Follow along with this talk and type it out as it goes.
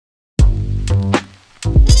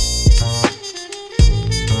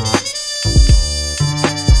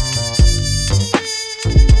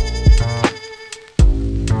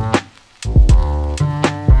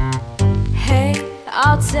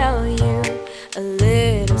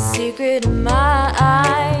secret of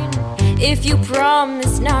mine. If you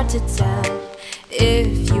promise not to tell,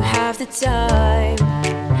 if you have the time.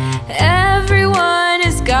 Everyone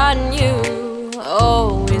has gotten you,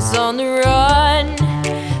 always on the run.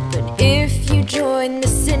 But if you join the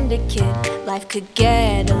syndicate, life could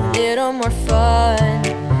get a little more fun.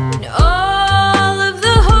 And all of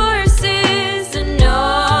the horses and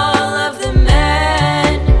all of the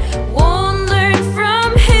men won't learn from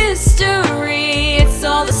history. It's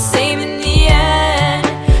all the same in the end.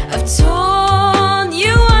 I've told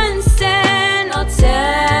you once and I'll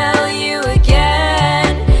tell you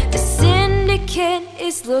again. The syndicate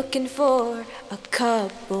is looking for a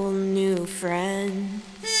couple new friends.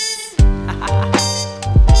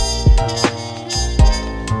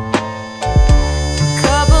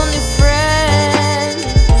 Couple new friends.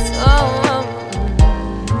 Oh.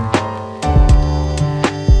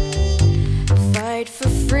 Fight for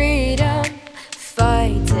freedom,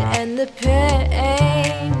 fight to end the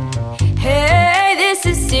pain. Hey, this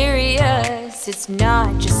is serious, it's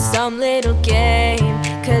not just some little game.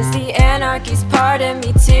 Cause the anarchy's part of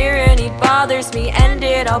me, tyranny bothers me. End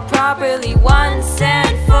it all properly once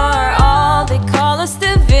and for all. They call us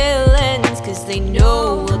the villains, cause they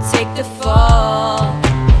know we'll take the fall.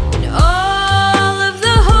 And all of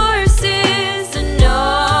the horses and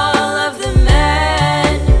all of the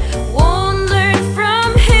men won't learn from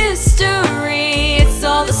history. It's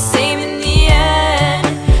all the same in the end.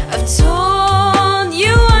 I've told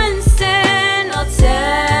you once and I'll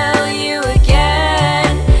tell you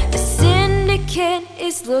again. The syndicate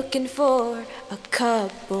is looking for a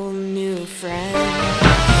couple new friends.